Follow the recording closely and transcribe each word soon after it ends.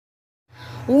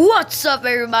What's up,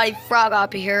 everybody? Frog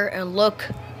up here, and look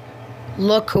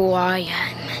who I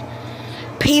am.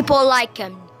 People like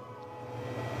him.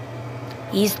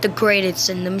 He's the greatest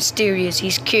and the mysterious.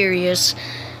 He's curious.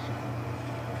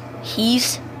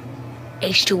 He's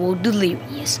H2O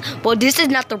delirious. Well, this is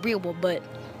not the real one, but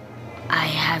I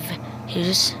have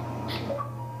his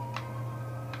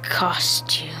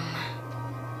costume.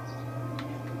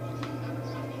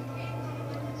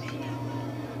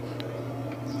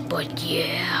 But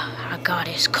yeah, I got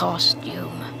his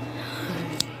costume.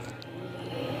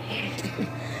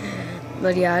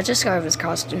 But yeah, I just got his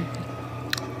costume.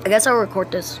 I guess I'll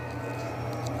record this.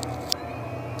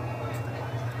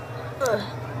 Oh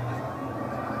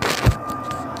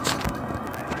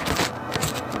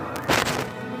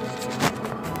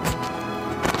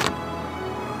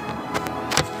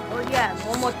yeah,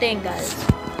 one more thing, guys.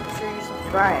 Make sure you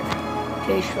subscribe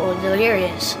to H2O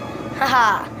Delirious.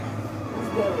 Haha. Let's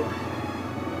go.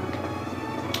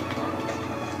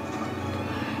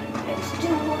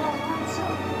 H2O.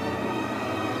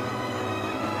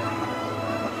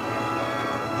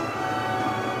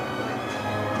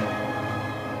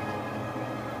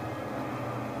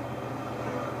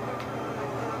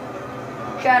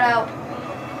 Shout out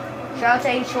to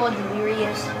H2O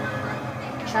Delirious.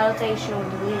 Shout out to H2O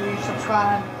Delirious.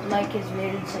 Subscribe, like his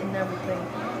videos and everything.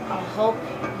 I hope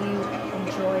you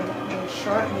enjoyed this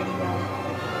short video.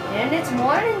 And it's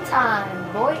morning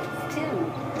time, boys,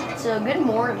 too. So good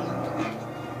morning.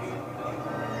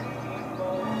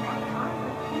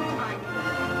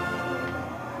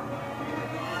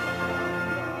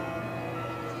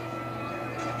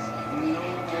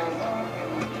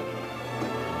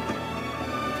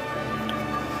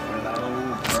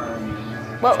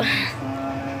 Well,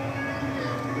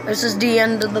 this is the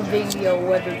end of the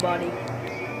video, everybody.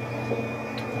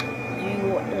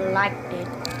 You liked it.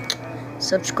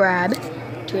 Subscribe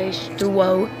to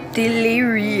H2O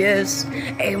Delirious.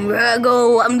 And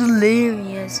Virgo, I'm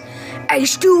delirious.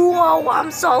 H2O, I'm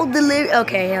so delirious.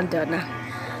 Okay, I'm done now.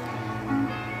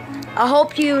 I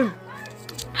hope you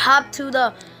hop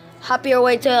your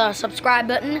way to the subscribe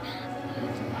button.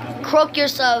 Croak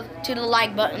yourself to the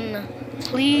like button.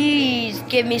 Please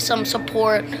give me some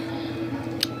support.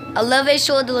 I love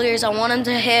H2O Delirious. I want him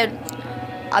to hit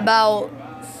about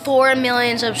 4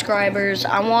 million subscribers.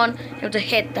 I want him to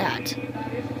hit that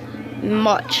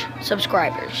much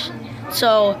subscribers.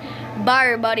 So, bye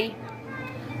everybody.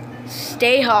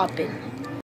 Stay hopping.